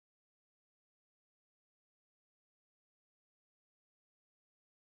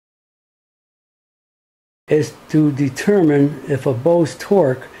is to determine if a bow's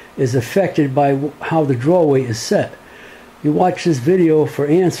torque is affected by how the draw weight is set. You watch this video for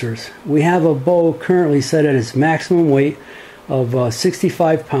answers. We have a bow currently set at its maximum weight of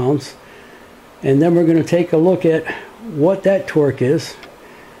 65 pounds, and then we're going to take a look at what that torque is,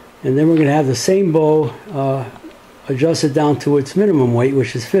 and then we're going to have the same bow adjusted down to its minimum weight,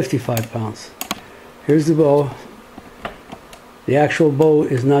 which is 55 pounds. Here's the bow. The actual bow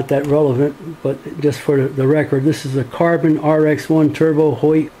is not that relevant, but just for the record, this is a Carbon RX1 Turbo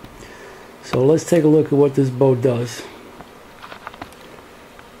Hoyt. So let's take a look at what this bow does.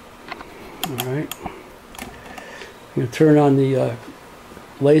 Alright. I'm going to turn on the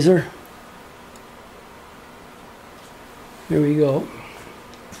laser. There we go.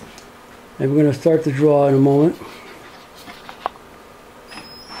 And we're going to start the draw in a moment.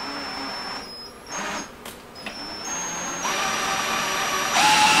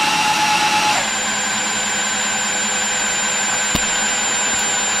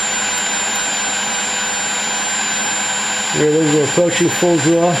 There it is, we're approaching full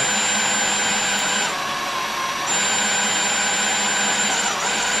draw.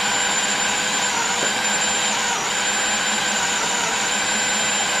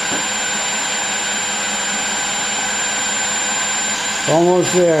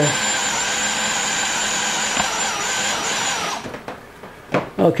 Almost there.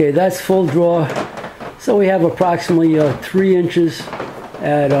 Okay, that's full draw. So we have approximately 3 inches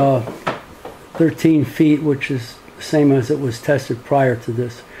at 13 feet, which is the same as it was tested prior to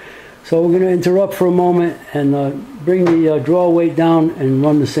this. So we're going to interrupt for a moment and bring the draw weight down and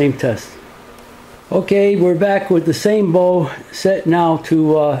run the same test. Okay, we're back with the same bow set now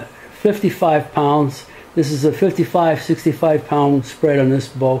to 55 pounds. This is a 65 pound spread on this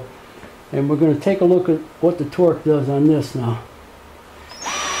bow, and we're going to take a look at what the torque does on this now.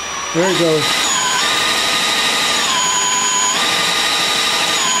 There it goes.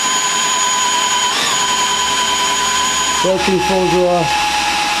 Approaching full draw.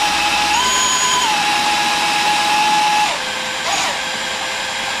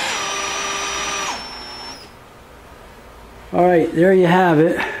 Alright, there you have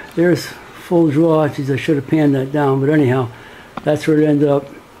it. There's full draw. Geez, I should have panned that down, but anyhow, that's where it ended up.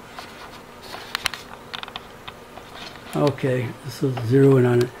 Okay, this is zeroing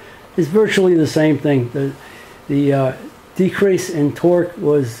on it. It's virtually the same thing. The decrease in torque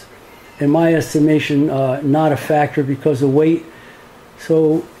was, in my estimation, not a factor because of weight.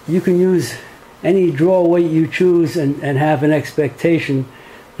 So you can use any draw weight you choose and have an expectation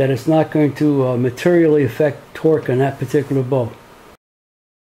that it's not going to materially affect torque on that particular bow.